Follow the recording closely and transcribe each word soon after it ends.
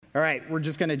All right, we're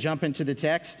just going to jump into the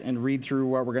text and read through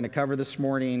what we're going to cover this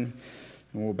morning,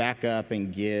 and we'll back up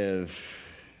and give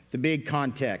the big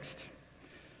context.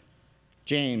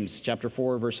 James chapter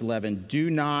 4, verse 11, "Do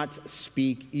not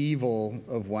speak evil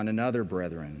of one another,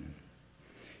 brethren.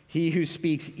 He who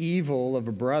speaks evil of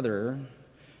a brother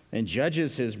and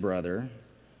judges his brother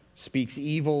speaks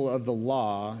evil of the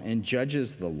law and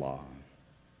judges the law.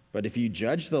 But if you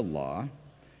judge the law,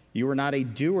 you are not a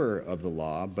doer of the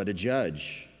law, but a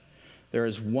judge. There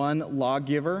is one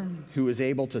lawgiver who is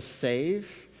able to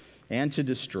save and to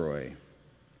destroy.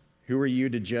 Who are you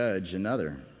to judge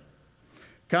another?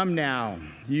 Come now,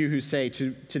 you who say,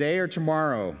 today or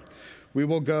tomorrow, we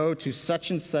will go to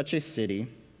such and such a city,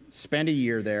 spend a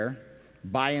year there,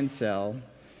 buy and sell,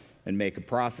 and make a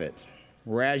profit.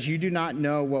 Whereas you do not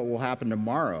know what will happen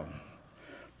tomorrow.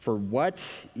 For what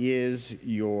is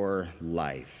your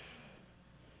life?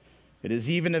 It is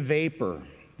even a vapor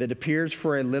that appears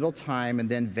for a little time and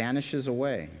then vanishes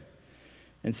away.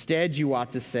 Instead, you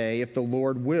ought to say, if the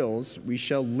Lord wills, we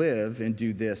shall live and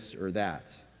do this or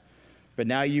that. But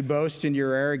now you boast in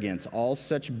your arrogance. All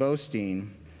such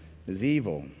boasting is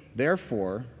evil.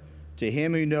 Therefore, to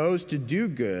him who knows to do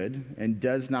good and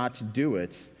does not do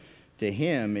it, to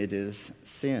him it is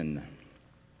sin.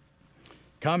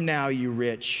 Come now, you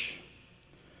rich,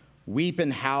 weep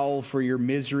and howl for your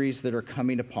miseries that are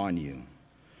coming upon you.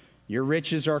 Your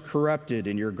riches are corrupted,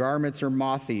 and your garments are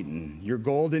moth-eaten. Your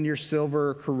gold and your silver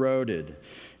are corroded,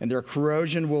 and their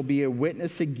corrosion will be a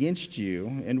witness against you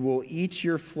and will eat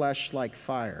your flesh like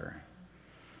fire."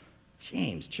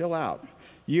 James, chill out.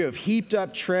 "You have heaped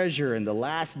up treasure in the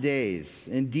last days.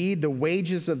 Indeed, the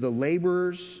wages of the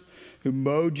laborers who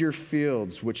mowed your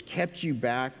fields, which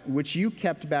you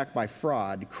kept back by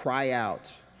fraud, cry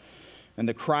out. And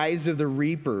the cries of the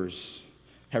reapers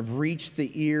have reached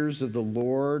the ears of the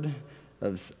Lord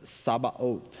of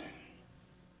Sabaoth.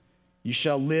 You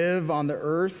have lived on the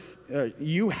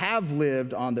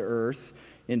earth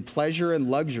in pleasure and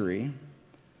luxury.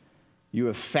 You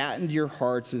have fattened your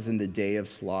hearts as in the day of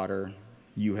slaughter.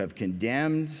 You have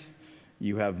condemned,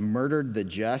 you have murdered the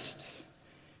just.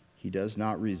 He does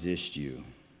not resist you.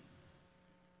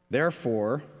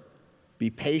 Therefore, be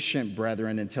patient,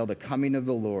 brethren, until the coming of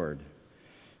the Lord.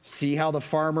 See how the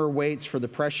farmer waits for the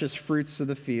precious fruits of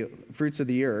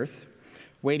the earth,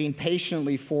 waiting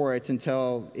patiently for it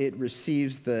until it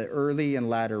receives the early and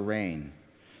latter rain.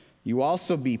 You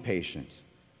also be patient.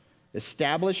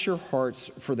 Establish your hearts,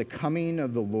 for the coming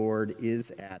of the Lord is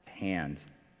at hand.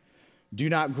 Do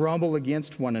not grumble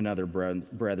against one another,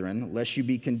 brethren, lest you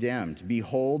be condemned.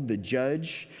 Behold, the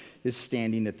judge is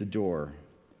standing at the door.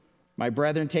 My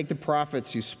brethren, take the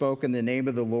prophets who spoke in the name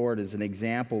of the Lord as an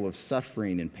example of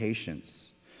suffering and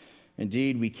patience.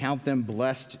 Indeed, we count them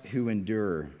blessed who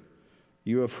endure.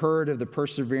 You have heard of the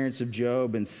perseverance of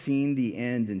Job and seen the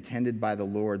end intended by the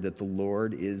Lord, that the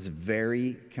Lord is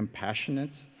very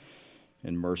compassionate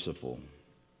and merciful.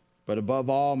 But above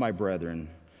all, my brethren,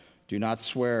 do not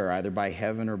swear either by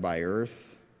heaven or by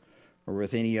earth or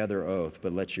with any other oath,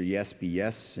 but let your yes be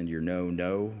yes and your no,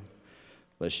 no,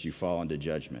 lest you fall into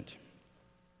judgment.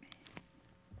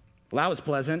 Well, that was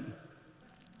pleasant.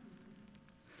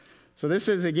 So this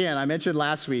is, again, I mentioned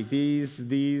last week,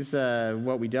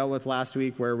 what we dealt with last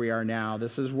week, where we are now,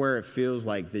 this is where it feels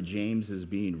like that James is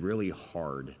being really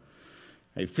hard.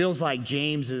 It feels like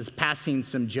James is passing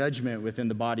some judgment within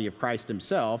the body of Christ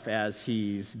himself as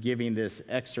he's giving this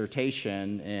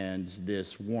exhortation and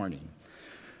this warning.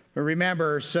 But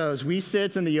remember, so as we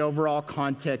sit in the overall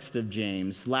context of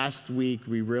James, last week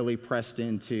we really pressed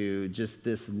into just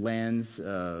this lens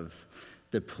of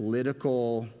the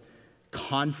political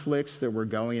conflicts that were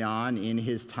going on in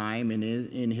his time and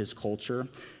in his culture.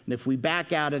 And if we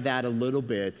back out of that a little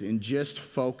bit and just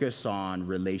focus on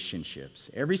relationships,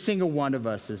 every single one of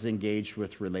us is engaged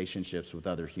with relationships with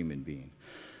other human beings.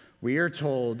 We are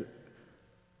told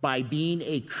by being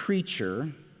a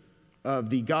creature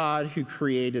of the God who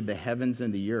created the heavens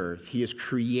and the earth, he has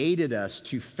created us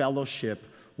to fellowship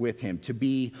with him, to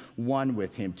be one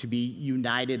with him, to be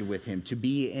united with him, to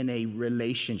be in a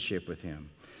relationship with him.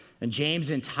 And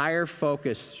James' entire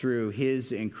focus through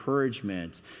his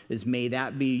encouragement is, may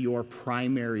that be your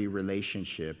primary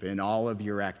relationship in all of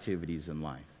your activities in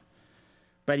life.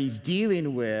 But he's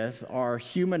dealing with our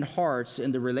human hearts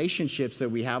and the relationships that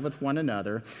we have with one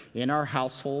another in our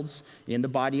households, in the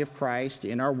body of Christ,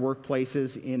 in our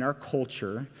workplaces, in our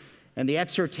culture. And the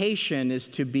exhortation is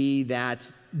to be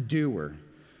that doer.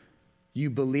 You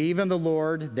believe in the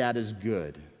Lord, that is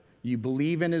good. You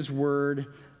believe in his word,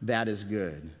 that is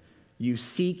good. you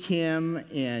seek him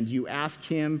and you ask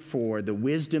him for the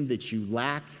wisdom that you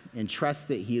lack and trust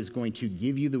that he is going to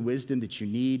give you the wisdom that you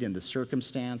need in the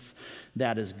circumstance,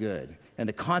 that is good. And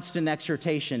the constant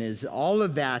exhortation is all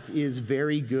of that is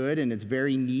very good and it's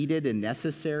very needed and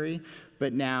necessary,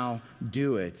 but now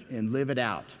do it and live it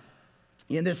out.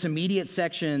 In this immediate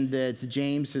section that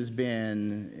James has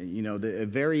been, a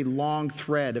very long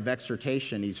thread of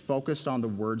exhortation, he's focused on the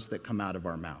words that come out of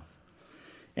our mouth.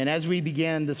 And as we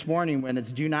begin this morning, when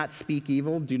it's do not speak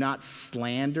evil, do not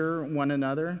slander one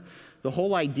another, the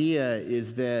whole idea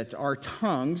is that our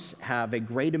tongues have a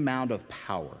great amount of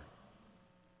power.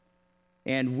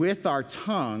 And with our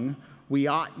tongue, we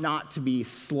ought not to be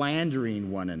slandering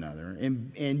one another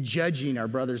and judging our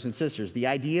brothers and sisters. The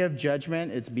idea of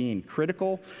judgment, it's being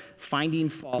critical, finding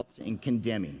fault, and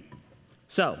condemning.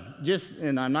 So,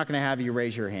 and I'm not going to have you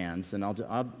raise your hands, and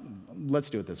let's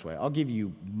do it this way. I'll give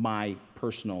you my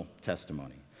personal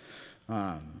testimony.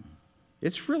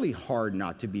 It's really hard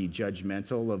not to be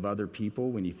judgmental of other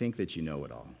people when you think that you know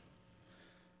it all.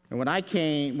 And when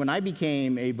I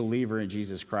became a believer in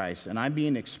Jesus Christ, and I'm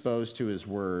being exposed to his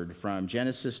word from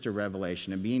Genesis to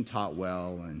Revelation and being taught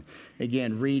well, and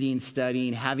again, reading,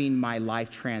 studying, having my life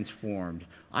transformed,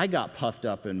 I got puffed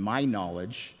up in my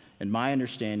knowledge and my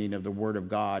understanding of the word of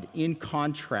God in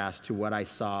contrast to what I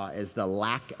saw as the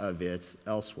lack of it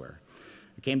elsewhere.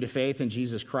 I came to faith in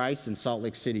Jesus Christ in Salt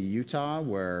Lake City, Utah,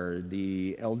 where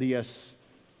the LDS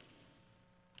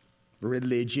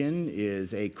religion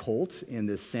is a cult in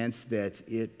the sense that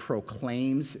it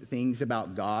proclaims things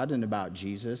about God and about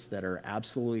Jesus that are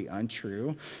absolutely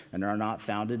untrue and are not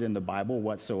founded in the Bible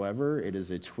whatsoever. It is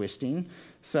a twisting.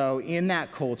 So in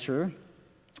that culture,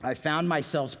 I found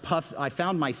myself puffed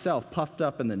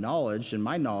up in the knowledge, in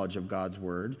my knowledge of God's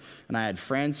word. And I had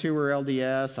friends who were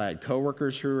LDS. I had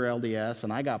coworkers who were LDS.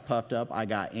 And I got puffed up. I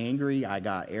got angry. I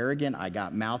got arrogant. I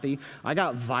got mouthy. I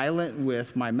got violent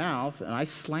with my mouth. And I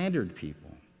slandered people.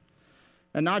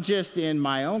 And not just in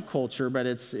my own culture, but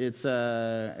it's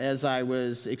as I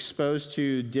was exposed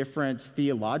to different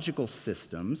theological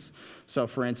systems. So,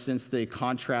 for instance, the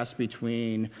contrast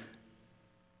between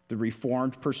the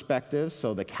Reformed perspective,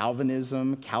 so the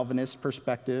Calvinist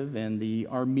perspective, and the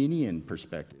Arminian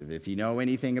perspective. If you know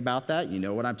anything about that, you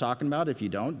know what I'm talking about. If you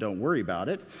don't worry about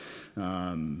it.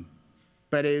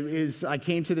 But I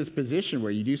came to this position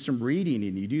where you do some reading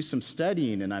and you do some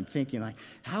studying, and I'm thinking, like,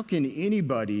 how can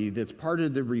anybody that's part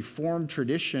of the Reformed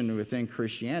tradition within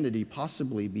Christianity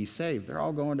possibly be saved? They're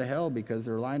all going to hell because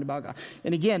they're lying about God.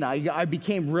 And again, I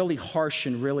became really harsh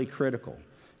and really critical.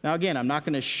 Now, again, I'm not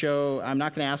going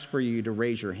to ask for you to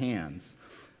raise your hands,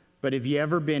 but have you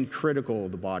ever been critical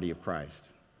of the body of Christ?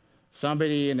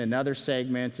 Somebody in another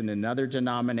segment, in another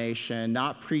denomination,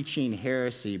 not preaching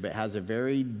heresy, but has a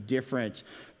very different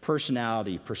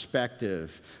personality,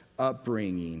 perspective,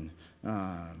 upbringing,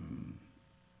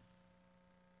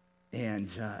 and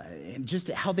just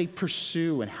how they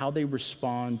pursue and how they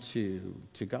respond to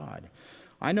God.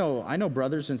 I know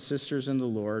brothers and sisters in the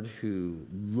Lord who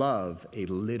love a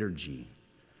liturgy.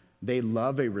 They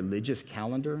love a religious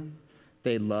calendar.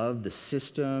 They love the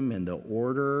system and the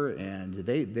order, and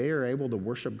they are able to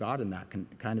worship God in that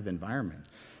kind of environment.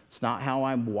 It's not how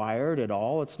I'm wired at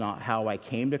all. It's not how I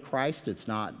came to Christ. It's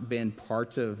not been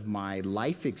part of my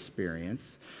life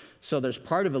experience. So there's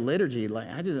part of a liturgy, like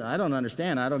I don't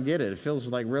understand. I don't get it. It feels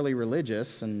like really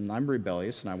religious, and I'm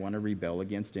rebellious, and I want to rebel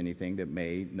against anything that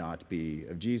may not be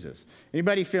of Jesus.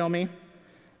 Anybody feel me?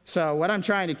 So what I'm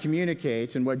trying to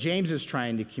communicate, and what James is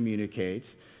trying to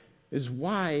communicate, is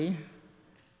why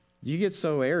you get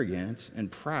so arrogant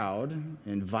and proud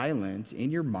and violent in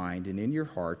your mind and in your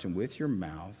heart and with your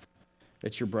mouth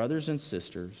that your brothers and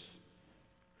sisters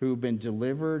who've been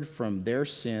delivered from their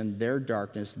sin, their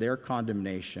darkness, their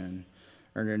condemnation,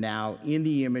 and are now in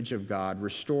the image of God,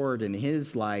 restored in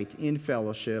his light, in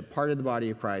fellowship, part of the body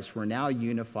of Christ. We're now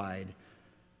unified.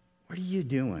 What are you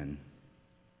doing?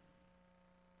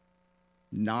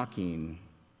 Knocking,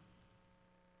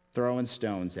 throwing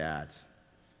stones at,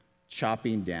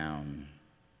 chopping down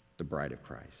the bride of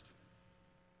Christ.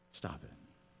 Stop it.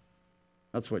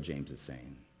 That's what James is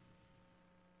saying.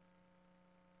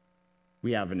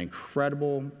 We have an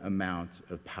incredible amount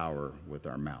of power with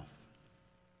our mouth.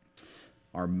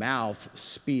 Our mouth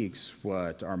speaks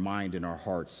what our mind and our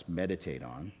hearts meditate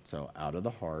on. So out of the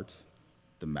heart,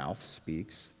 the mouth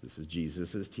speaks. This is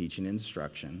Jesus' teaching and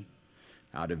instruction.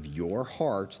 Out of your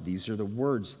heart, these are the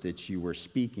words that you were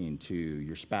speaking to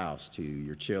your spouse, to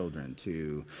your children,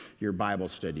 to your Bible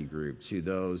study group, to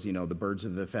those, the birds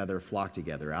of the feather flock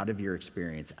together, out of your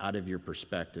experience, out of your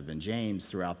perspective. And James,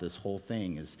 throughout this whole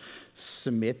thing, is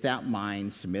submit that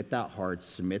mind, submit that heart,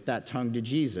 submit that tongue to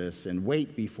Jesus, and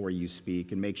wait before you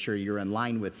speak, and make sure you're in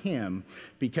line with him,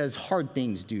 because hard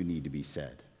things do need to be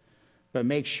said. But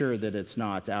make sure that it's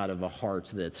not out of a heart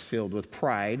that's filled with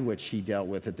pride, which he dealt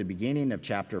with at the beginning of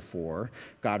chapter 4.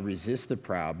 God resists the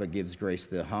proud, but gives grace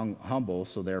to the humble.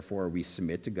 So therefore we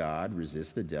submit to God,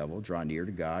 resist the devil, draw near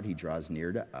to God. He draws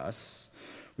near to us.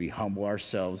 We humble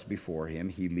ourselves before him.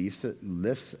 He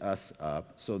lifts us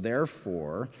up. So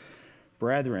therefore,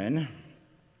 brethren,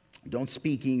 don't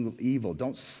speak evil.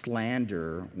 Don't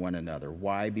slander one another.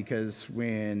 Why? Because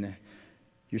when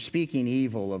you're speaking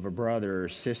evil of a brother or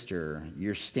sister,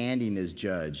 you're standing as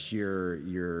judge.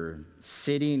 You're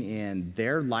sitting in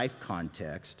their life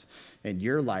context and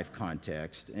your life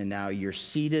context, and now you're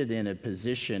seated in a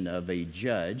position of a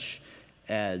judge,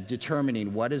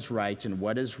 determining what is right and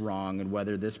what is wrong and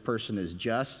whether this person is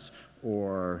just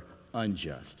or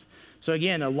unjust. So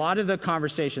again, a lot of the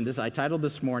conversation, I titled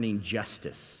this morning,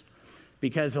 Justice.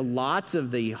 Because a lot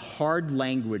of the hard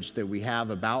language that we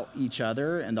have about each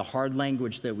other and the hard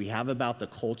language that we have about the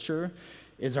culture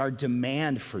is our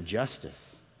demand for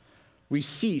justice. We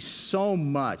see so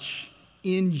much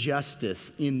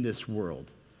injustice in this world.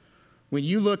 When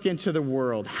you look into the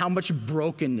world, how much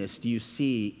brokenness do you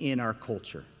see in our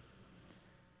culture?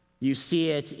 You see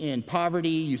it in poverty,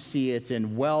 you see it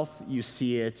in wealth, you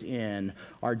see it in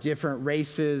our different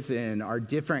races and our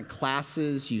different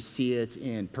classes, you see it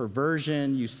in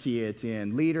perversion, you see it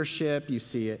in leadership,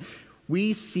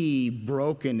 we see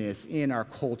brokenness in our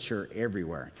culture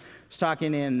everywhere. I was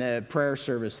talking in the prayer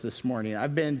service this morning.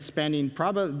 I've been spending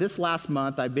this last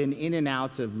month, I've been in and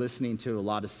out of listening to a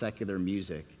lot of secular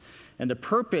music. And the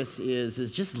purpose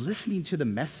is just listening to the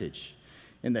message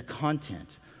and the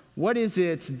content. What is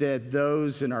it that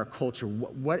those in our culture,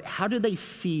 how do they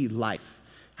see life?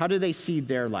 How do they see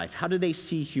their life? How do they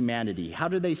see humanity? How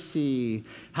do they see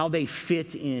how they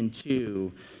fit into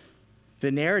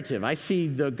the narrative? I see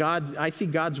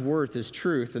God's worth as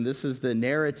truth, and this is the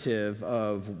narrative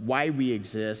of why we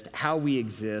exist, how we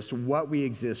exist, what we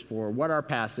exist for, what our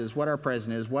past is, what our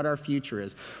present is, what our future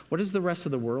is. What does the rest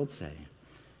of the world say?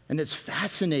 And it's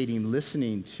fascinating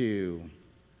listening to,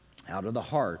 out of the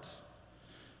heart,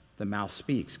 the mouth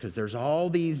speaks, because there's all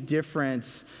these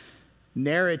different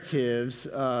narratives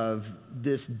of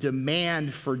this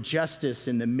demand for justice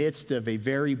in the midst of a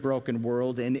very broken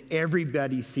world, and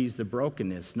everybody sees the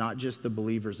brokenness, not just the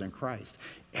believers in Christ.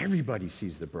 Everybody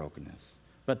sees the brokenness,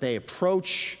 but they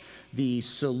approach the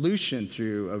solution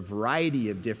through a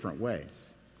variety of different ways.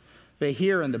 But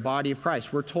here in the body of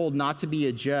Christ, we're told not to be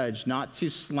a judge, not to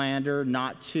slander,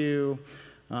 not to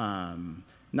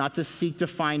seek to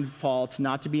find fault,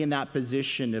 not to be in that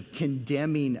position of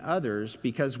condemning others,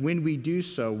 because when we do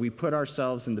so, we put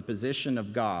ourselves in the position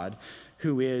of God,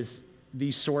 who is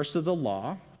the source of the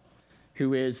law,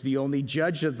 who is the only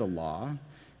judge of the law,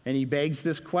 and he begs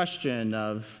this question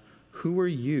of, who are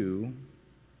you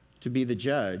to be the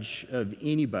judge of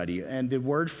anybody? And the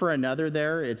word for another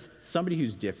there, it's somebody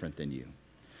who's different than you.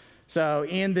 So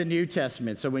in the New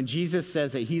Testament, so when Jesus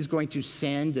says that he's going to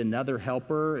send another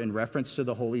helper in reference to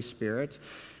the Holy Spirit,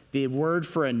 the word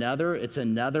for another, it's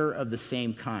another of the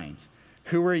same kind.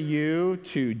 Who are you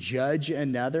to judge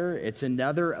another? It's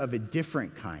another of a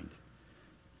different kind.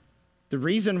 The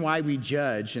reason why we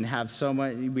judge and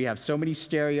we have so many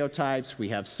stereotypes, we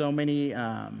have so many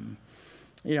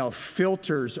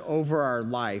filters over our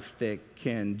life that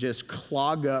can just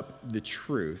clog up the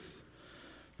truth.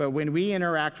 But when we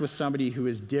interact with somebody who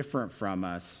is different from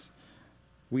us,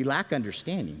 we lack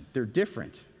understanding. They're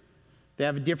different. They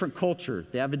have a different culture.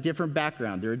 They have a different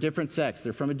background. They're a different sex.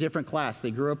 They're from a different class.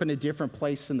 They grew up in a different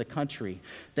place in the country.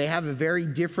 They have a very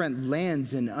different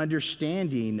lens and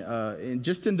understanding and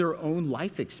just in their own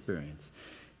life experience.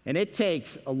 And it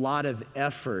takes a lot of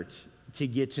effort to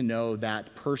get to know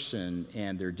that person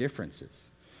and their differences.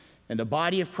 In the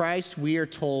body of Christ, we are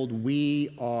told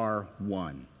we are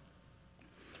one.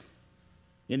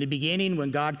 In the beginning,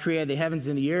 when God created the heavens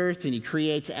and the earth, and he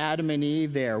creates Adam and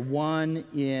Eve, they are one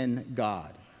in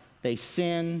God. They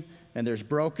sin, and there's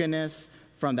brokenness.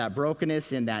 From that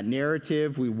brokenness in that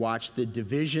narrative, we watch the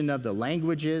division of the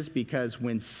languages, because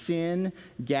when sin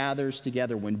gathers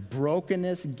together, when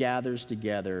brokenness gathers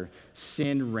together,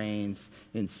 sin reigns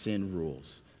and sin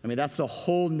rules. I mean, that's the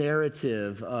whole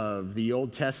narrative of the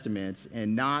Old Testament,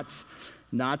 and not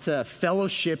not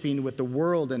fellowshipping with the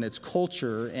world and its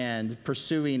culture and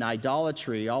pursuing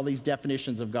idolatry, all these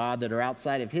definitions of God that are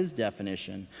outside of his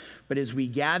definition. But as we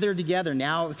gather together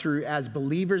now as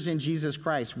believers in Jesus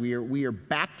Christ, we are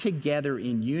back together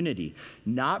in unity,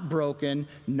 not broken,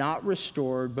 not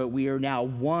restored, but we are now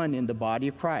one in the body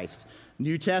of Christ.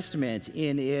 New Testament,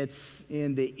 in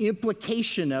the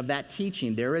implication of that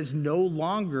teaching, there is no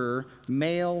longer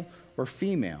male or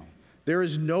female. There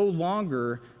is no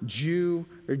longer Jew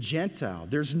or Gentile.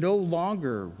 There's no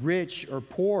longer rich or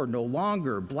poor, no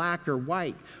longer black or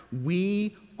white.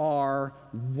 We are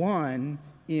one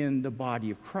in the body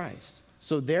of Christ.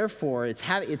 So therefore, it's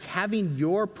having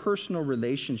your personal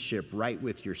relationship right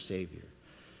with your Savior.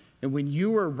 And when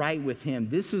you are right with him,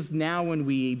 this is now when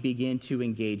we begin to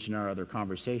engage in our other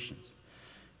conversations.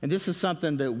 And this is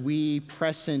something that we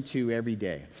press into every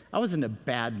day. I was in a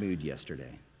bad mood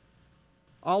yesterday.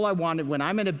 All I wanted, when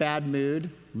I'm in a bad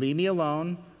mood, leave me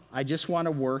alone. I just want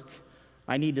to work.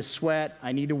 I need to sweat.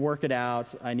 I need to work it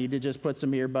out. I need to just put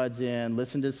some earbuds in,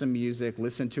 listen to some music,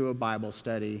 listen to a Bible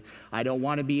study. I don't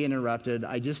want to be interrupted.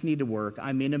 I just need to work.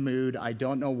 I'm in a mood. I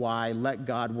don't know why. Let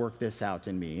God work this out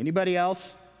in me. Anybody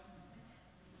else?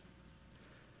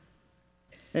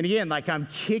 And again, like I'm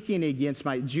kicking against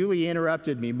Julie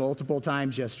interrupted me multiple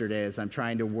times yesterday as I'm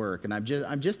trying to work. And I'm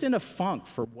just in a funk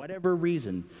for whatever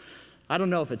reason. I don't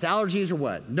know if it's allergies or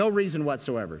what. No reason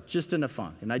whatsoever. Just in a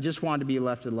funk. And I just wanted to be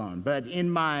left alone. But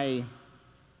I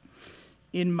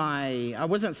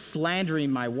wasn't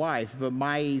slandering my wife, but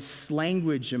my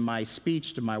language and my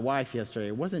speech to my wife yesterday,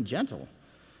 it wasn't gentle.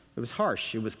 It was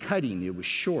harsh. It was cutting. It was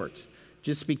short.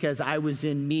 Just because I was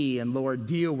in me and Lord,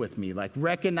 deal with me. Like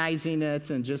recognizing it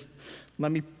and just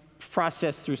let me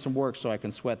process through some work so I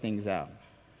can sweat things out.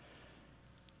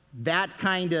 That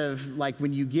kind of, like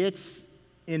when you get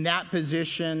in that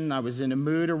position, I was in a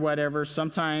mood or whatever,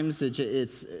 sometimes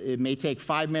it may take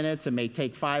 5 minutes, it may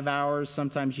take 5 hours.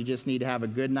 Sometimes you just need to have a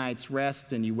good night's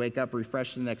rest and you wake up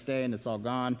refreshed the next day and it's all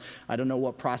gone. I don't know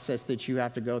what process that you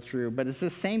have to go through, but it's the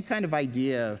same kind of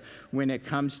idea when it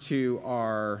comes to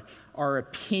our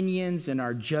opinions and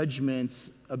our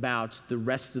judgments about the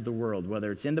rest of the world,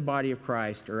 whether it's in the body of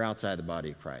Christ or outside the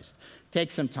body of Christ. Take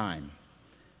some time.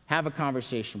 Have a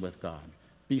conversation with God.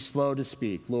 Be slow to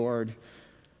speak. Lord,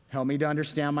 help me to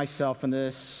understand myself in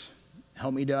this.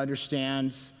 Help me to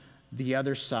understand the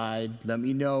other side. Let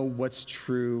me know what's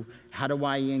true. How do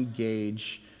I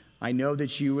engage? I know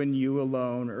that you and you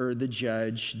alone are the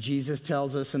judge. Jesus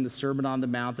tells us in the Sermon on the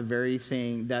Mount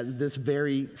this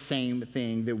very same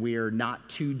thing, that we are not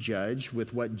to judge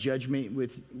with what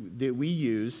judgment that we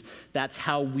use. That's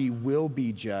how we will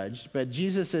be judged. But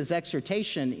Jesus'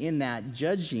 exhortation in that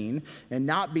judging and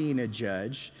not being a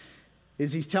judge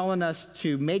is he's telling us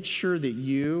to make sure that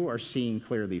you are seeing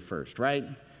clearly first, right?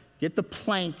 Get the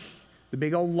plank, the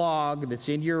big old log that's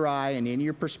in your eye and in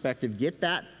your perspective, get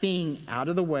that thing out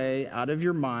of the way, out of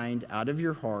your mind, out of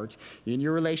your heart, in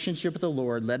your relationship with the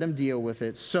Lord. Let him deal with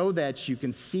it so that you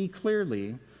can see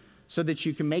clearly, so that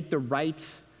you can make the right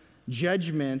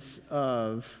judgments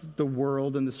of the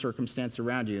world and the circumstance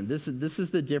around you. And this is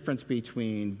the difference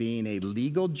between being a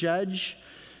legal judge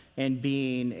and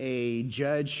being a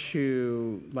judge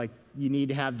who, like, you need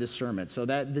to have discernment. So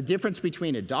that the difference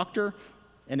between a doctor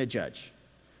and a judge.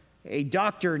 A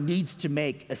doctor needs to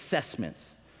make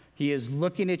assessments. He is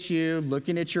looking at you,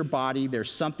 looking at your body.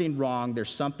 There's something wrong. There's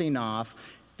something off.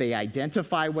 They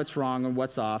identify what's wrong and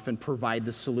what's off and provide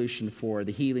the solution for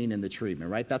the healing and the treatment,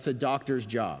 right? That's a doctor's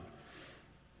job.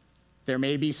 There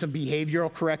may be some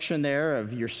behavioral correction there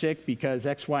of you're sick because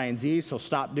X, Y, and Z, so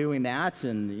stop doing that,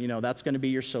 and that's going to be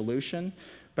your solution.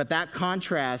 But that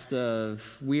contrast of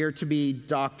we are to be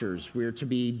doctors, we are to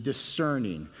be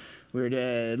discerning, we're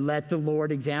to let the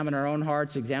Lord examine our own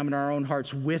hearts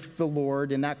with the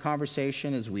Lord in that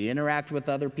conversation as we interact with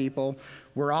other people.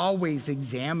 We're always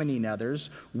examining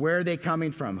others. Where are they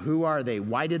coming from? Who are they?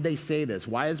 Why did they say this?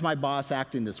 Why is my boss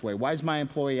acting this way? Why is my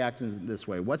employee acting this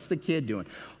way? What's the kid doing?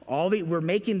 We're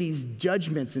making these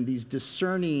judgments and these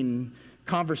discerning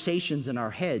conversations in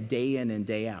our head day in and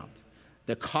day out.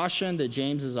 The caution that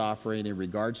James is offering in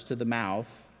regards to the mouth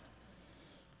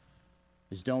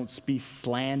is don't be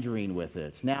slandering with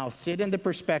it. Now, sit in the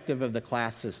perspective of the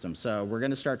class system. So we're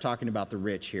going to start talking about the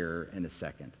rich here in a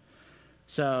second.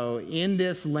 So in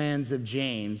this lens of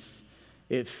James,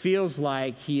 it feels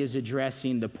like he is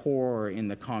addressing the poor in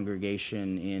the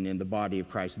congregation and in the body of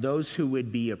Christ, those who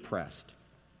would be oppressed.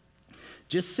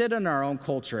 Just sit in our own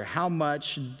culture. How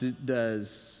much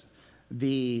does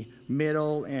the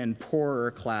middle and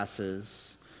poorer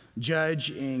classes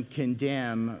judge and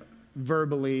condemn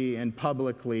verbally and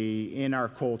publicly in our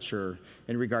culture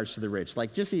in regards to the rich.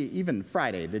 Like just even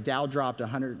Friday, the Dow dropped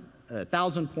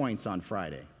 1,000 points on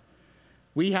Friday.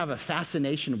 We have a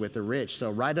fascination with the rich.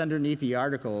 So right underneath the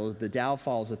article, the Dow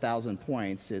falls 1,000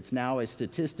 points. It's now a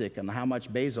statistic on how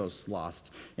much Bezos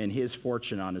lost in his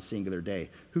fortune on a singular day.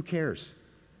 Who cares?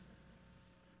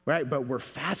 Right? But we're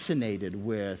fascinated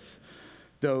with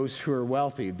those who are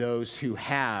wealthy, those who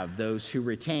have, those who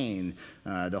retain,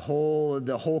 the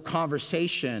whole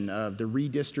conversation of the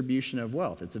redistribution of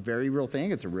wealth. It's a very real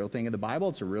thing. It's a real thing in the Bible.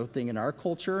 It's a real thing in our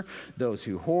culture. Those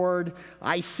who hoard.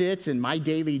 I sit in my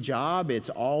daily job. It's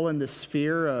all in the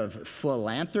sphere of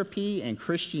philanthropy and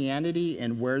Christianity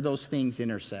and where those things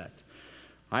intersect.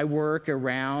 I work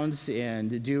around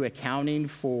and do accounting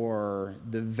for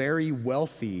the very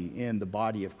wealthy in the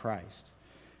body of Christ.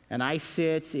 And I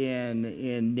sit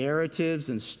in narratives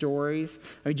and stories.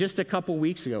 I mean, just a couple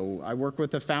weeks ago, I worked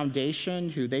with a foundation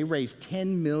who they raised $10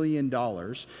 million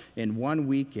in one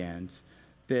weekend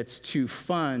that's to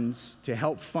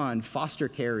help fund foster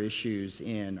care issues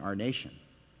in our nation.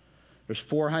 There's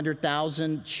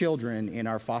 400,000 children in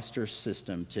our foster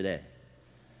system today.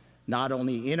 Not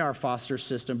only in our foster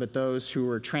system, but those who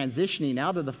are transitioning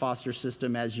out of the foster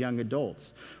system as young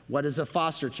adults. What is a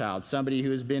foster child? Somebody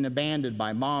who has been abandoned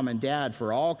by mom and dad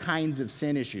for all kinds of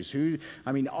sin issues.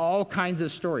 All kinds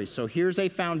of stories. So here's a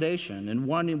foundation in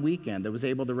one weekend that was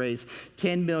able to raise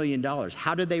 $10 million.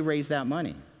 How did they raise that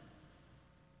money?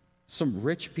 Some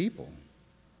rich people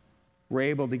were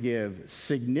able to give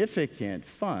significant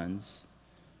funds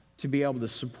to be able to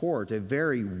support a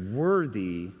very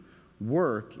worthy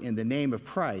work in the name of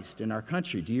Christ in our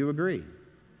country. Do you agree?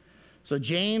 So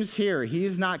James here, he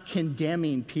is not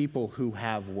condemning people who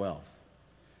have wealth.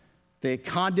 The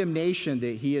condemnation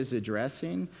that he is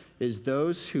addressing is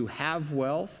those who have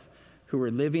wealth, who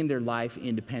are living their life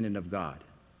independent of God.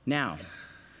 Now,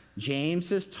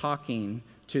 James is talking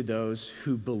to those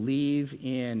who believe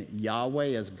in Yahweh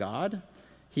as God.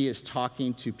 He is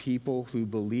talking to people who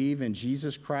believe in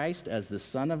Jesus Christ as the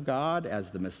Son of God, as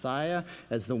the Messiah,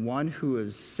 as the one who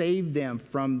has saved them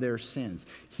from their sins.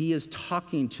 He is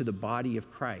talking to the body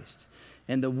of Christ.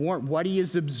 And what he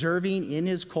is observing in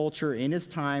his culture, in his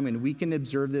time, and we can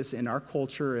observe this in our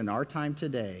culture, in our time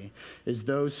today, is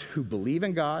those who believe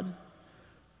in God,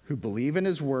 who believe in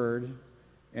his word,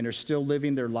 and are still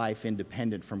living their life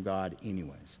independent from God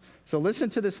anyways. So listen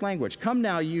to this language. Come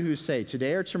now, you who say,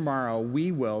 today or tomorrow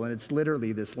we will, and it's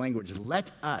literally this language,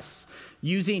 let us,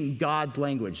 using God's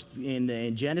language.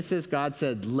 In Genesis, God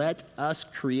said, let us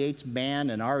create man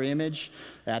in our image.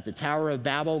 At the Tower of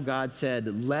Babel, God said,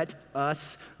 let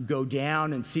us go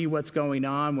down and see what's going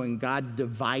on when God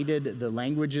divided the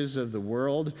languages of the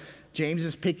world. James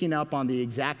is picking up on the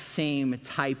exact same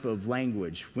type of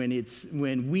language.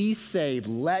 When we say,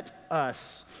 let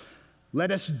us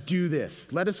do this.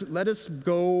 Let us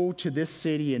go to this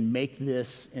city and make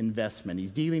this investment.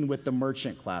 He's dealing with the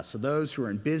merchant class, so those who are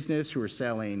in business, who are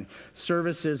selling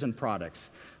services and products.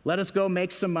 Let us go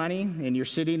make some money, and you're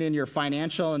sitting in your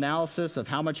financial analysis of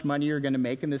how much money you're going to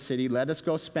make in the city. Let us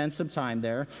go spend some time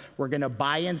there. We're going to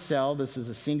buy and sell. This is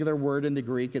a singular word in the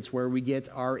Greek. It's where we get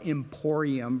our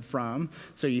emporium from.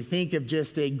 So you think of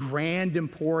just a grand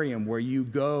emporium where you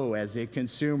go as a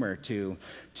consumer to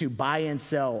buy and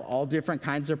sell all different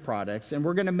kinds of products, and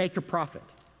we're going to make a profit.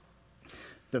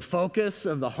 The focus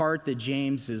of the heart that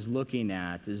James is looking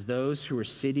at is those who are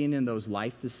sitting in those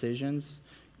life decisions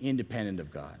independent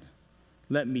of God.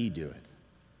 Let me do it.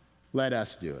 Let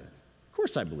us do it. Of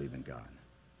course I believe in God.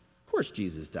 Of course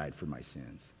Jesus died for my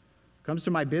sins. Comes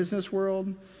to my business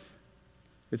world,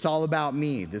 it's all about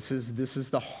me. This is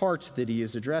the heart that he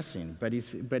is addressing. But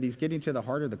he's getting to the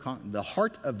heart of the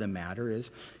heart of the matter is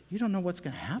you don't know what's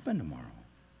going to happen tomorrow.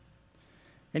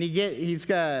 And he's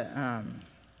got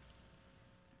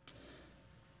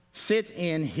sit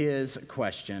in his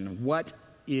question, what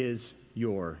is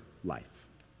your life?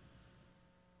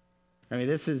 I mean,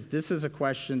 this is a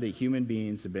question that human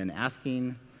beings have been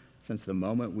asking since the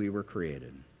moment we were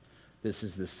created. This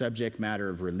is the subject matter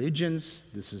of religions.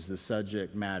 This is the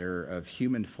subject matter of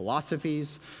human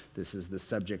philosophies. This is the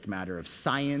subject matter of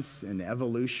science and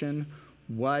evolution.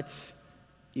 What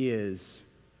is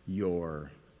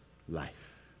your life?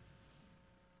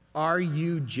 Are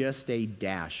you just a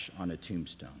dash on a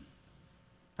tombstone?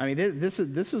 I mean, this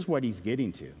is what he's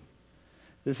getting to.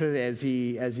 This is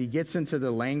as he gets into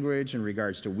the language in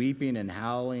regards to weeping and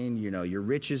howling. You know, your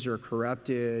riches are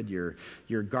corrupted,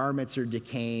 your garments are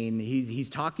decaying. He's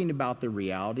talking about the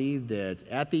reality that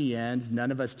at the end,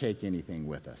 none of us take anything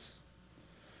with us.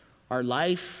 Our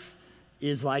life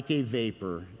is like a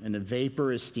vapor, and a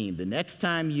vapor is steam. The next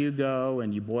time you go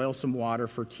and you boil some water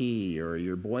for tea, or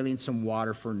you're boiling some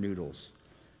water for noodles,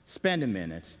 spend a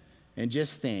minute and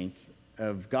just think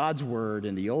of God's word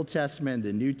in the Old Testament,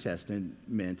 the New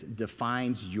Testament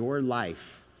defines your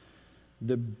life.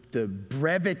 The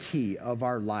brevity of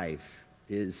our life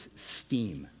is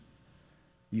steam.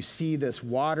 You see this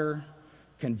water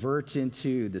convert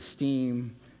into the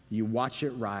steam, you watch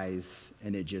it rise,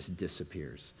 and it just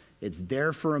disappears. It's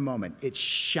there for a moment. It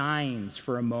shines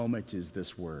for a moment is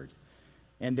this word.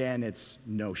 And then it's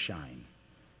no shine.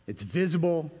 It's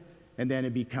visible, and then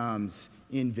it becomes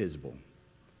invisible.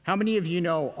 How many of you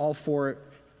know all four?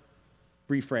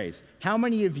 Rephrase. How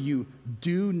many of you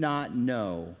do not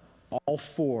know all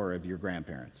four of your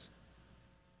grandparents?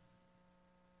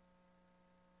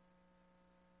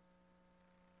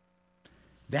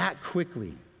 That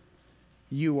quickly,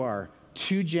 you are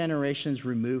 2 generations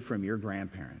removed from your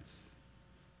grandparents,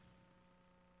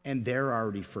 and they're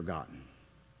already forgotten.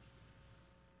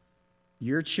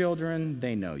 Your children,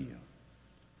 they know you.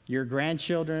 Your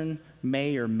grandchildren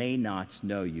may or may not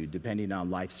know you, depending on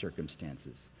life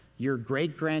circumstances. Your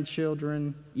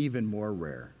great-grandchildren, even more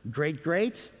rare.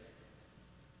 Great-great,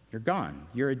 you're gone.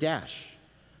 You're a dash.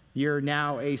 You're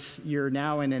now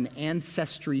in an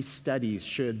ancestry study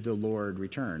should the Lord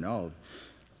return. Oh,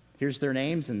 here's their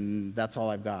names, and that's all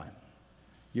I've got.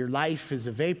 Your life is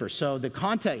a vapor. So the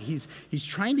context, he's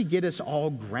trying to get us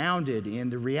all grounded in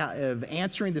the reality of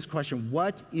answering this question,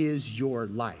 what is your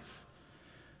life?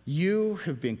 You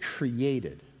have been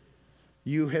created.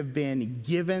 You have been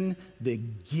given the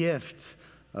gift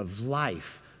of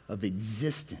life, of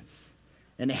existence.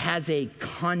 And it has a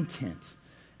content.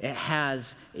 It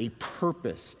has a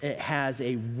purpose. It has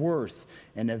a worth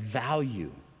and a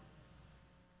value.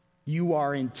 You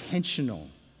are intentional.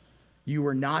 You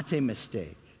are not a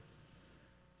mistake.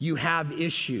 You have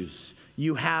issues.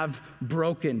 You have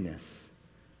brokenness.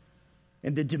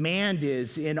 And the demand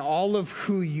is in all of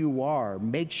who you are,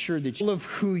 make sure that you are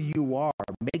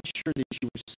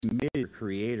submitted to your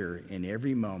Creator in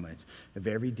every moment of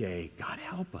every day. God,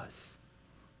 help us.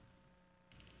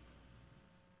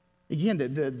 Again,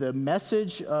 the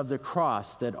message of the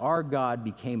cross that our God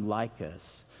became like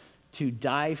us to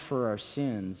die for our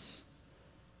sins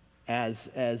as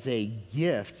a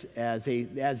gift, as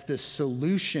the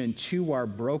solution to our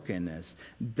brokenness.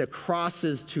 The cross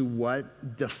is to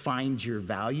what defines your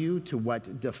value, to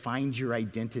what defines your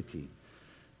identity.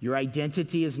 Your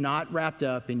identity is not wrapped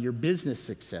up in your business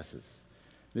successes.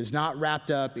 It is not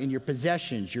wrapped up in your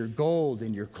possessions, your gold,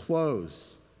 and your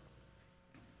clothes.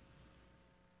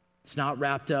 It's not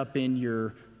wrapped up in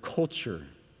your culture,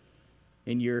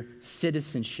 in your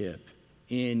citizenship,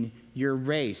 in your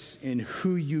race, in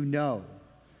who you know.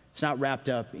 It's not wrapped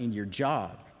up in your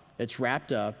job. It's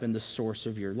wrapped up in the source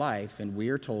of your life. And we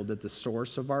are told that the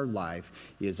source of our life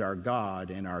is our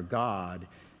God, and our God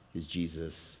is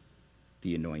Jesus,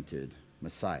 the anointed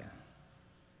Messiah.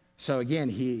 So again,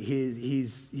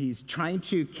 he's trying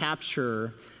to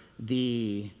capture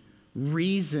the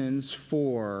reasons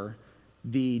for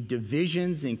the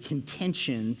divisions and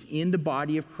contentions in the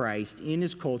body of Christ, in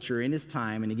his culture, in his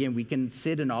time. And again, we can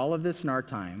sit in all of this in our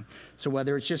time. So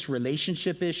whether it's just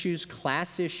relationship issues,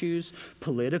 class issues,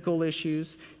 political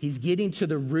issues, he's getting to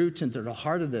the root and to the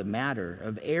heart of the matter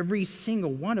of every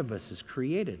single one of us is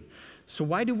created. So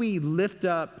why do we lift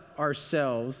up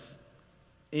ourselves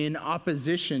in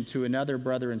opposition to another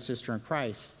brother and sister in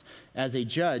Christ? As a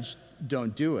judge,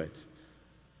 don't do it.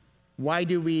 Why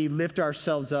do we lift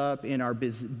ourselves up in our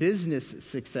business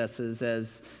successes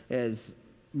as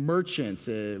merchants,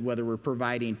 whether we're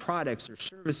providing products or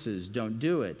services? Don't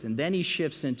do it. And then he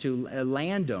shifts into a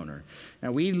landowner.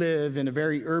 Now, we live in a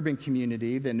very urban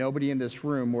community that nobody in this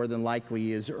room more than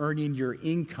likely is earning your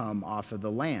income off of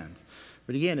the land.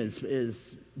 But again,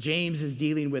 as James is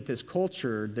dealing with this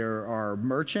culture, there are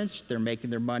merchants. They're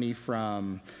making their money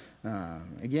from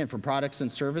from products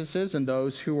and services, and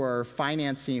those who are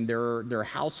financing their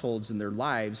households and their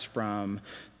lives from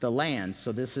the land.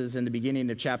 So this is in the beginning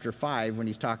of chapter 5 when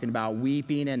he's talking about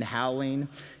weeping and howling.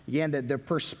 Again, the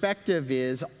perspective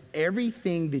is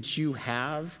everything that you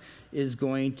have is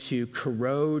going to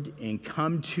corrode and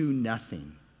come to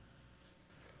nothing.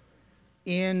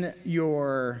 In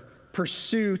your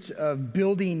pursuit of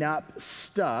building up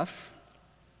stuff,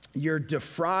 you're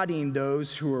defrauding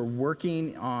those who are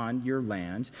working on your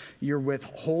land. You're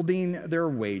withholding their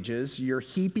wages. You're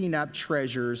heaping up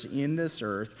treasures in this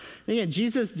earth. And again,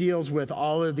 Jesus deals with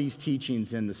all of these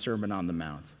teachings in the Sermon on the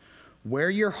Mount. Where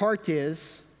your heart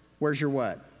is, where's your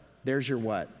what? There's your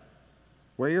what?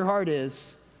 Where your heart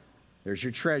is, There's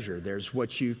your treasure. There's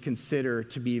what you consider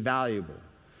to be valuable.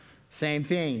 Same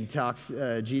thing,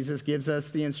 Jesus gives us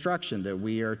the instruction that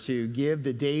we are to give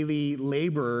the daily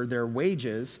laborer their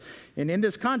wages. And in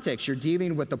this context, you're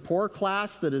dealing with the poor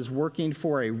class that is working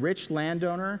for a rich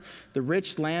landowner. The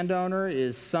rich landowner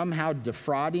is somehow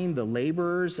defrauding the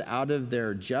laborers out of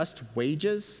their just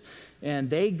wages.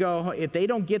 And if they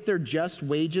don't get their just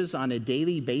wages on a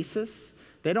daily basis,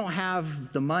 they don't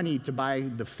have the money to buy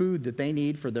the food that they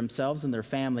need for themselves and their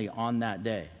family on that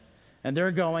day. And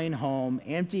they're going home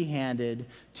empty-handed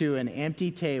to an empty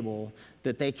table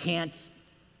that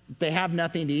they have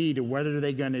nothing to eat, or what are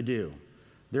they going to do?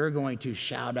 They're going to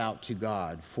shout out to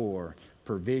God for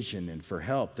provision and for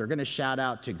help. They're going to shout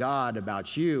out to God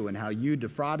about you and how you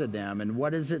defrauded them. And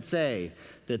what does it say?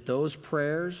 That those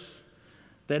prayers,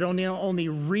 they don't only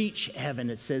reach heaven,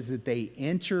 it says that they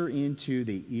enter into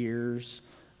the ears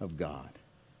of God.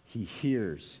 He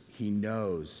hears, he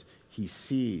knows, he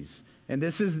sees. And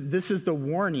this is the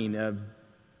warning of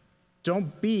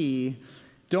don't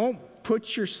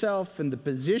put yourself in the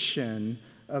position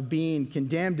of being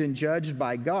condemned and judged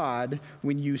by God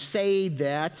when you say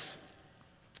that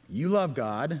you love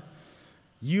God,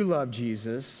 you love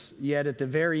Jesus, yet at the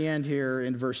very end here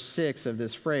in verse 6 of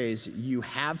this phrase, you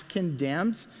have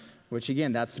condemned, which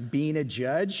again, that's being a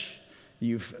judge.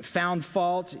 You've found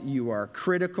fault, you are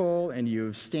critical, and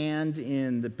you stand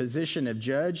in the position of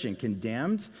judge and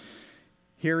condemned.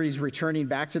 Here he's returning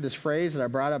back to this phrase that I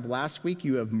brought up last week,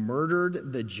 you have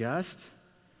murdered the just.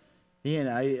 And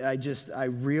I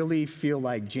really feel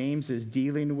like James is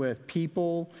dealing with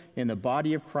people in the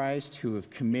body of Christ who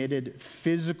have committed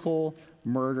physical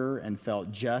murder and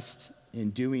felt just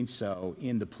in doing so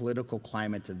in the political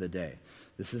climate of the day.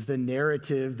 This is the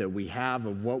narrative that we have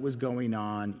of what was going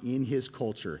on in his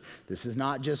culture. This is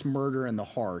not just murder in the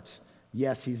heart.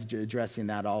 Yes, he's addressing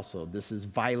that also. This is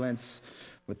violence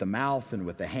with the mouth and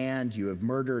with the hand. You have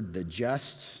murdered the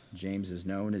just. James is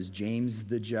known as James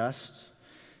the Just.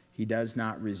 He does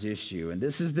not resist you. And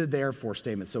this is the therefore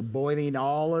statement. So boiling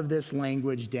all of this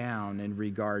language down in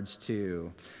regards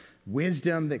to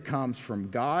wisdom that comes from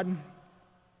God,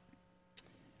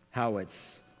 how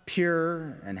it's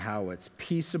pure and how it's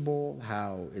peaceable,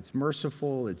 how it's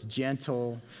merciful, it's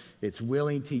gentle, it's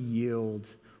willing to yield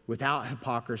without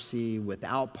hypocrisy,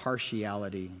 without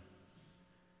partiality.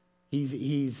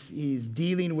 He's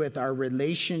dealing with our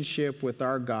relationship with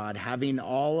our God, having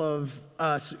all of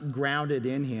us grounded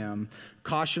in him,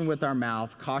 caution with our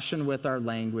mouth, caution with our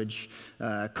language,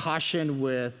 caution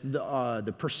with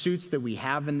the pursuits that we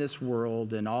have in this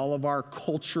world and all of our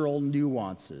cultural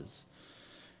nuances.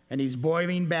 And he's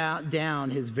boiling down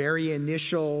his very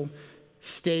initial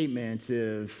statement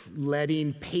of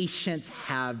letting patience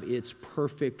have its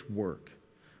perfect work.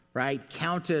 Right?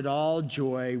 Count it all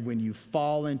joy when you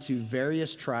fall into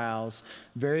various trials,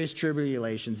 various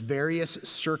tribulations, various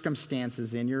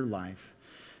circumstances in your life.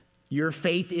 Your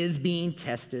faith is being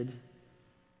tested.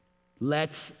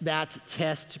 Let that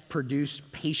test produce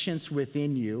patience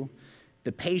within you.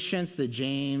 The patience that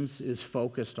James is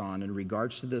focused on in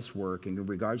regards to this work, in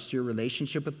regards to your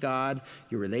relationship with God,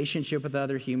 your relationship with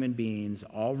other human beings,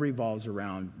 all revolves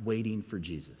around waiting for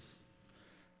Jesus.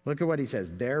 Look at what he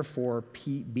says. Therefore,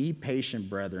 be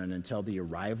patient, brethren, until the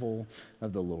arrival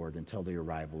of the Lord, until the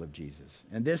arrival of Jesus.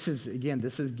 And this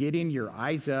is getting your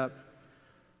eyes up.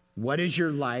 What is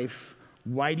your life?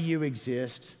 Why do you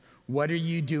exist? What are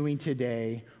you doing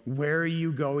today? Where are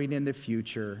you going in the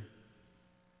future?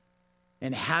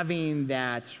 And having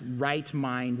that right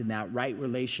mind and that right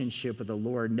relationship with the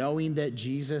Lord, knowing that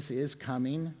Jesus is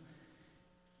coming,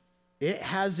 it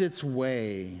has its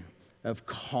way of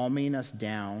calming us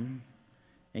down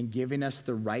and giving us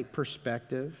the right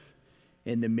perspective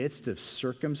in the midst of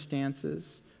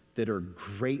circumstances that are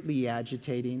greatly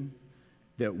agitating,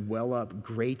 that well up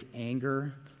great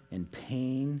anger and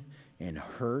pain and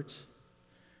hurt.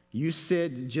 You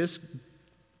sit just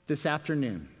this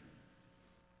afternoon,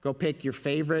 go pick your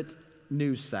favorite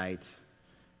news site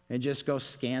and just go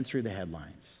scan through the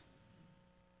headlines.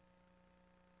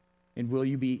 And will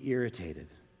you be irritated?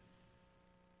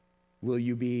 Will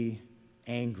you be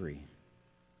angry?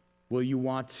 Will you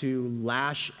want to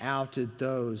lash out at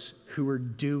those who are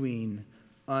doing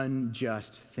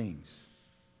unjust things?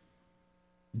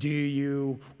 Do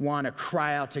you want to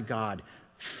cry out to God,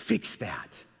 fix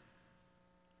that?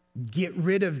 Get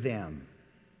rid of them.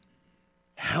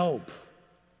 Help.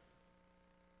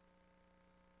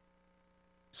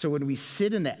 So when we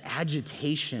sit in the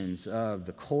agitations of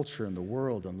the culture and the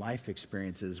world and life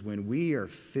experiences, when we are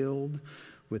filled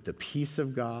with the peace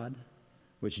of God,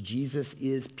 which Jesus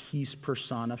is peace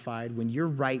personified, when you're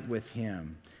right with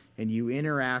him and you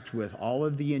interact with all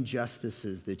of the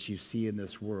injustices that you see in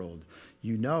this world,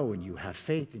 you know and you have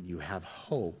faith and you have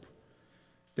hope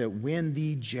that when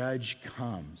the judge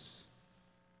comes,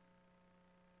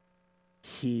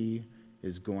 he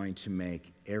is going to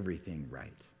make everything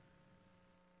right.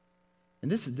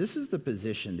 And this is the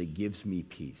position that gives me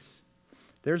peace.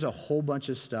 There's a whole bunch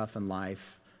of stuff in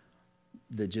life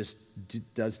that just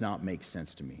does not make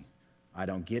sense to me. I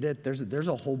don't get it. There's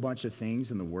a whole bunch of things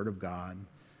in the Word of God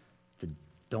that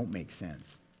don't make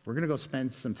sense. We're going to go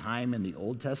spend some time in the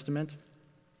Old Testament.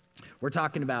 We're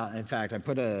talking about, in fact, I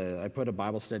put a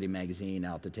Bible study magazine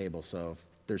out the table, so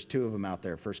there's 2 of them out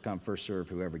there, first come, first serve,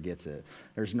 whoever gets it.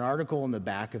 There's an article in the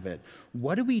back of it.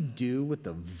 What do we do with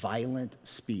the violent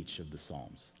speech of the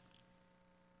Psalms?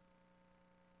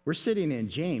 We're sitting in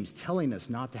James telling us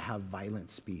not to have violent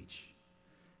speech.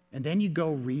 And then you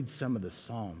go read some of the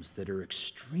Psalms that are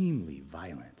extremely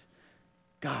violent.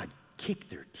 God, kick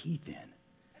their teeth in.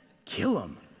 Kill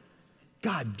them.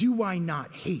 God, do I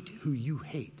not hate who you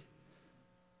hate?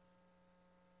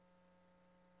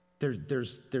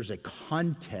 There's a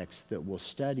context that we'll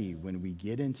study when we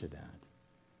get into that.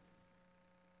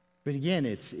 But again,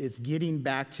 it's getting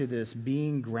back to this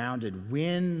being grounded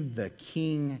when the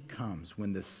king comes,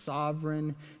 when the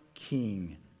sovereign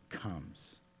king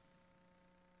comes.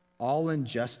 All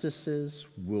injustices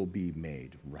will be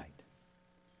made right.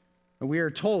 And we are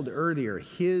told earlier,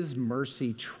 his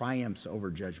mercy triumphs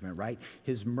over judgment, right?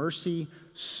 His mercy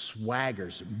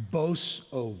swaggers, boasts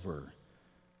over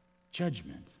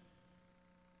judgment.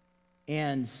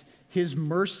 And his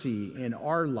mercy in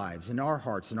our lives, in our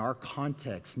hearts, in our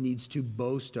context, needs to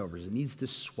boast over. It needs to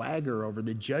swagger over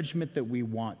the judgment that we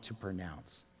want to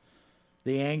pronounce.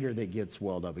 The anger that gets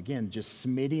welled up. Again, just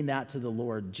submitting that to the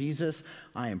Lord. Jesus,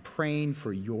 I am praying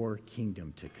for your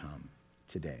kingdom to come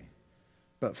today.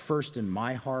 But first in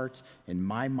my heart, in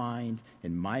my mind,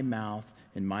 in my mouth,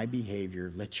 in my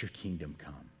behavior, let your kingdom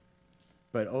come.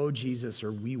 But oh Jesus,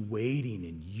 are we waiting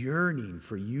and yearning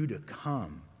for you to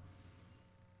come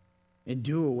and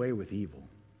do away with evil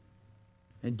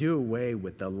and do away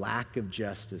with the lack of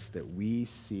justice that we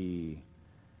see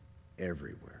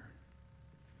everywhere.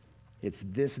 It's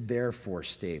this therefore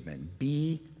statement.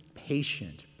 Be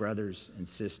patient, brothers and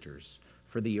sisters,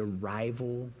 for the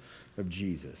arrival of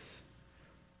Jesus.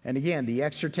 And again, the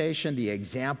exhortation, the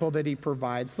example that he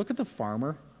provides. Look at the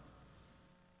farmer.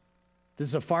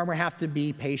 Does a farmer have to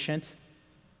be patient?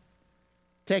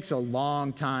 It takes a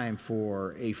long time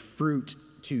for a fruit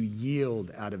to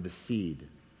yield out of a seed.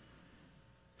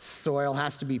 Soil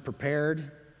has to be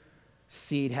prepared.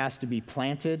 Seed has to be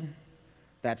planted.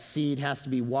 That seed has to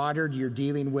be watered. You're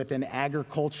dealing with an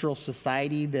agricultural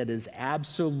society that is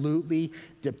absolutely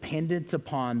dependent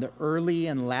upon the early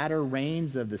and latter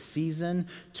rains of the season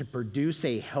to produce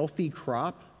a healthy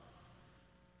crop.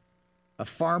 A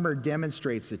farmer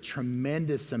demonstrates a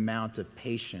tremendous amount of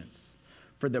patience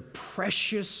for the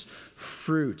precious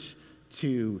fruit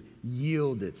to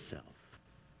yield itself.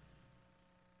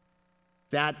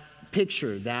 That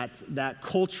picture, that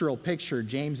cultural picture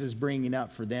James is bringing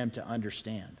up for them to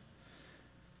understand.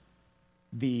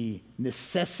 The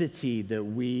necessity that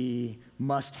we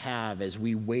must have as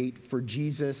we wait for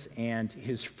Jesus and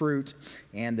his fruit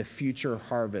and the future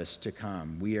harvest to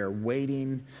come. We are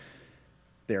waiting,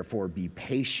 therefore be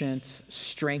patient,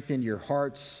 strengthen your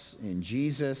hearts in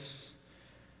Jesus.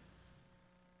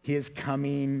 His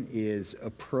coming is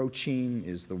approaching,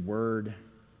 is the word.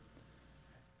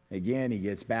 Again, he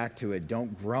gets back to it.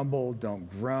 Don't grumble, don't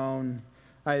groan.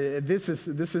 This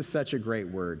is such a great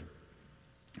word.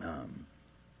 There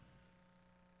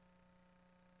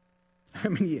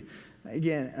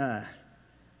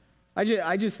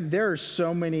are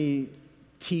so many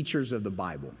teachers of the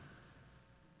Bible.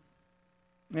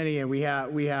 And again,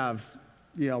 we have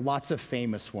lots of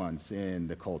famous ones in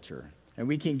the culture. And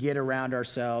we can get around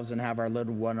ourselves and have our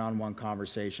little one-on-one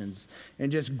conversations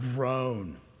and just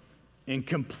groan and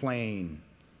complain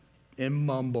and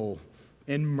mumble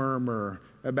and murmur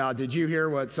about, did you hear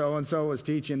what so-and-so was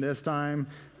teaching this time?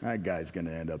 That guy's going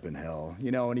to end up in hell.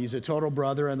 And he's a total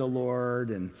brother in the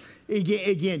Lord. And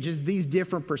again, just these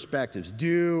different perspectives.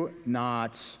 Do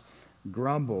not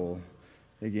grumble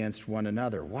against one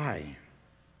another. Why?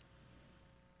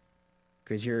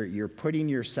 Because you're putting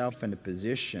yourself in a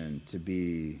position to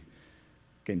be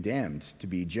condemned, to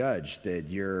be judged.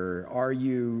 Are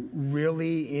you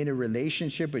really in a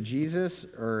relationship with Jesus,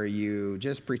 or are you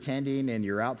just pretending and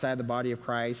you're outside the body of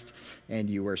Christ and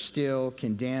you are still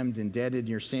condemned and dead in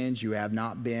your sins? You have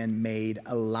not been made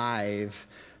alive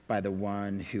by the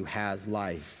one who has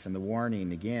life. And the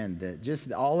warning again that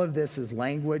just all of this is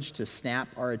language to snap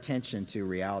our attention to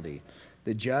reality.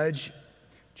 The judge,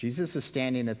 Jesus is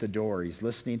standing at the door. He's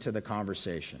listening to the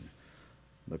conversation.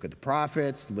 Look at the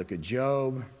prophets, look at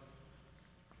Job.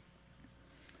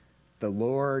 The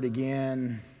Lord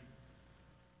again.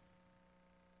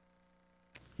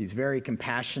 He's very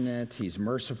compassionate. He's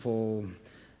merciful.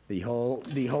 The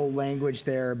whole language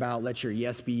there about let your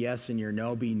yes be yes and your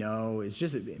no be no is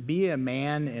just be a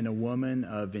man and a woman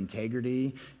of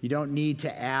integrity. You don't need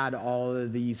to add all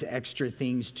of these extra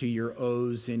things to your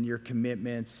oaths and your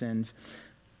commitments. And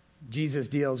Jesus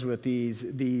deals with these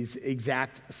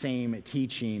exact same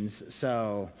teachings.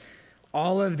 So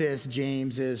all of this,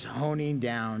 James, is honing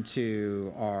down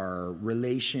to our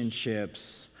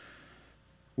relationships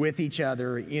with each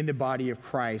other in the body of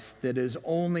Christ that is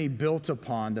only built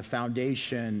upon the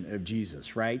foundation of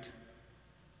Jesus, right?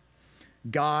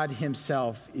 God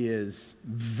himself is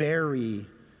very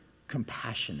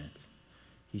compassionate.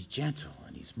 He's gentle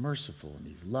and he's merciful and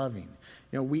he's loving.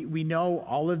 You know, we know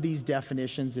all of these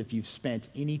definitions if you've spent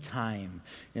any time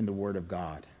in the Word of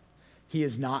God. He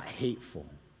is not hateful.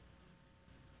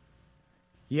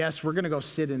 Yes, we're going to go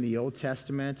sit in the Old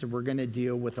Testament and we're going to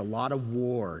deal with a lot of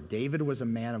war. David was a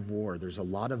man of war. There's a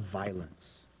lot of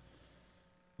violence.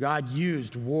 God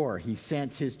used war. He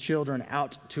sent his children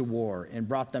out to war and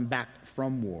brought them back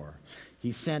from war.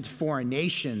 He sent foreign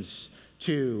nations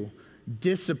to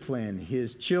discipline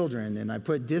his children, and I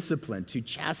put discipline to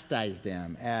chastise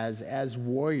them as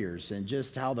warriors, and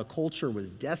just how the culture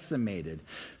was decimated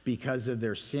because of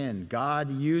their sin.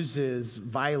 God uses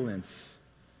violence.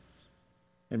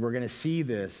 And we're going to see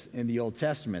this in the Old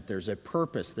Testament. There's a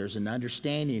purpose. There's an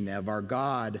understanding of our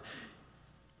God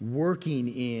working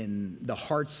in the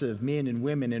hearts of men and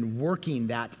women and working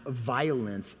that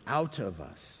violence out of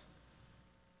us.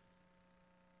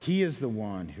 He is the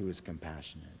one who is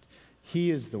compassionate.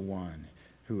 He is the one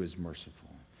who is merciful.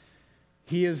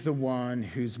 He is the one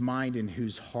whose mind and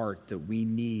whose heart that we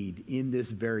need in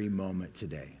this very moment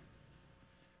today.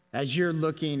 As you're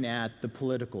looking at the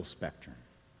political spectrum,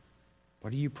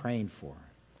 what are you praying for?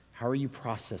 How are you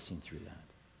processing through that?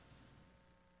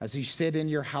 As you sit in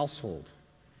your household,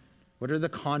 what are the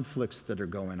conflicts that are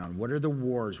going on? What are the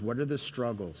wars? What are the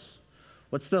struggles?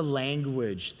 What's the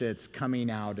language that's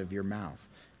coming out of your mouth?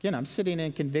 Again, I'm sitting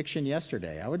in conviction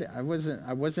yesterday. I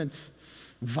wasn't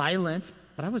violent,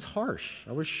 but I was harsh.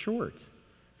 I was short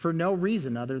for no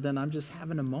reason other than I'm just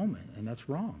having a moment, and that's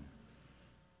wrong.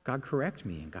 God correct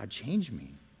me and God change me.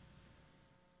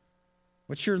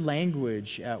 What's your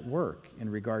language at work in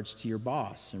regards to your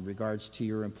boss, in regards to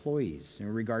your employees,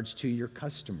 in regards to your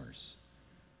customers?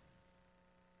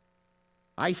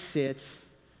 I sit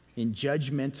in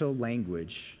judgmental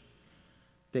language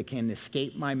that can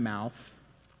escape my mouth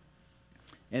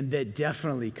and that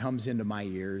definitely comes into my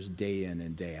ears day in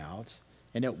and day out,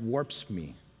 and it warps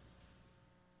me.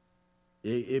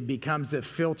 It becomes a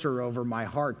filter over my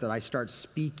heart that I start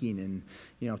speaking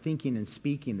and, thinking and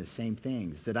speaking the same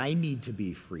things that I need to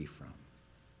be free from.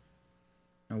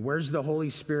 And where's the Holy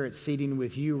Spirit sitting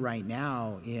with you right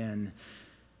now in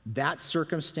that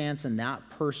circumstance and that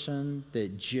person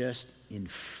that just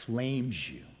inflames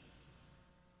you?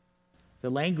 The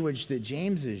language that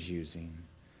James is using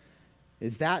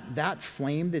is that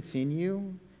flame that's in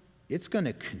you, it's going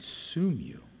to consume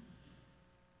you.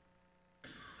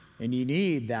 And you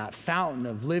need that fountain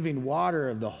of living water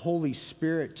of the Holy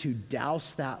Spirit to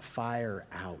douse that fire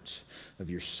out of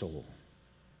your soul.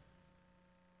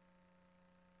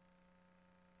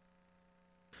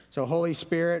 So, Holy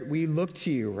Spirit, we look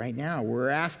to you right now. We're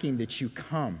asking that you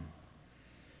come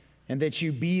and that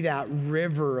you be that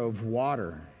river of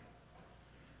water.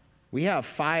 We have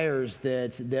fires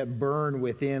that burn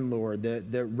within, Lord,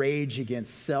 that rage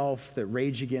against self, that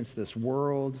rage against this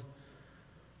world.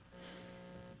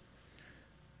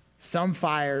 Some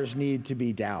fires need to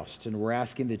be doused, and we're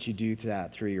asking that you do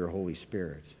that through your Holy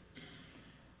Spirit.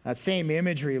 That same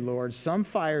imagery, Lord, some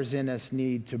fires in us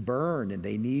need to burn and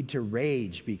they need to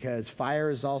rage, because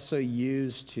fire is also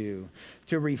used to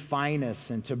refine us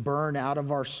and to burn out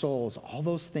of our souls all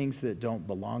those things that don't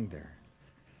belong there.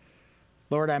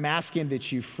 Lord, I'm asking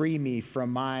that you free me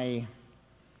from my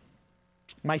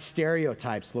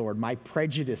stereotypes, Lord, my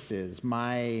prejudices,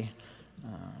 my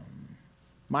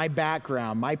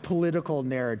background, my political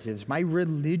narratives, my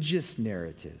religious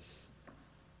narratives.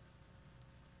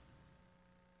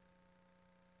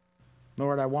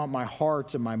 Lord, I want my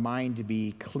heart and my mind to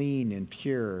be clean and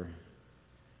pure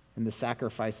in the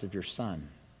sacrifice of your Son.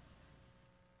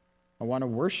 I want to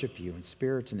worship you in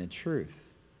spirit and in truth.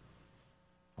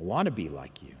 I want to be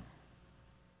like you.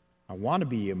 I want to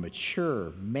be a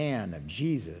mature man of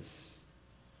Jesus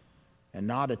and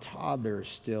not a toddler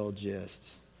still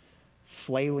just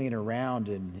flailing around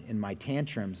in my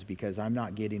tantrums because I'm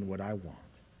not getting what I want.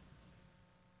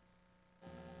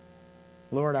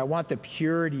 Lord, I want the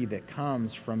purity that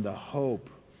comes from the hope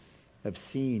of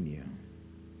seeing you.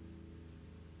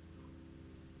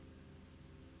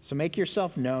 So make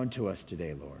yourself known to us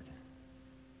today, Lord.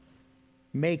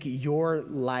 Make your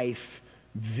life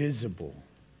visible.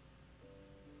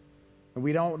 And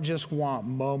we don't just want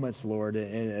moments, Lord,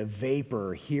 a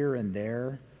vapor here and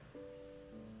there,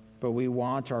 but we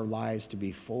want our lives to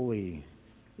be fully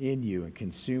in you and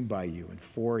consumed by you and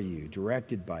for you,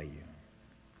 directed by you.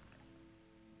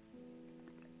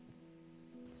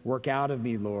 Work out of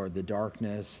me, Lord, the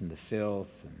darkness and the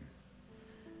filth and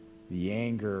the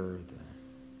anger,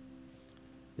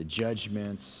 the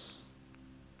judgments,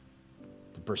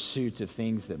 the pursuit of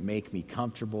things that make me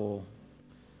comfortable.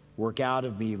 Work out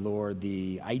of me, Lord,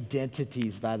 the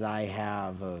identities that I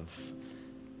have of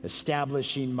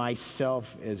establishing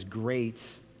myself as great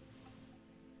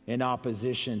in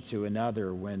opposition to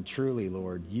another when truly,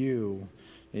 Lord, you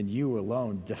and you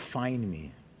alone define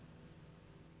me.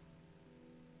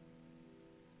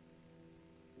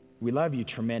 We love you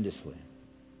tremendously.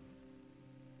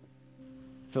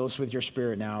 Fill us with your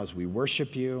Spirit now as we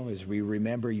worship you, as we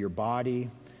remember your body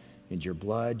and your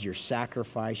blood, your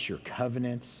sacrifice, your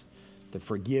covenant, the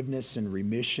forgiveness and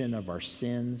remission of our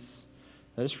sins.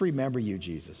 Let us remember you,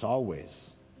 Jesus, always.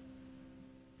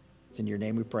 It's in your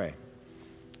name we pray.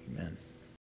 Amen.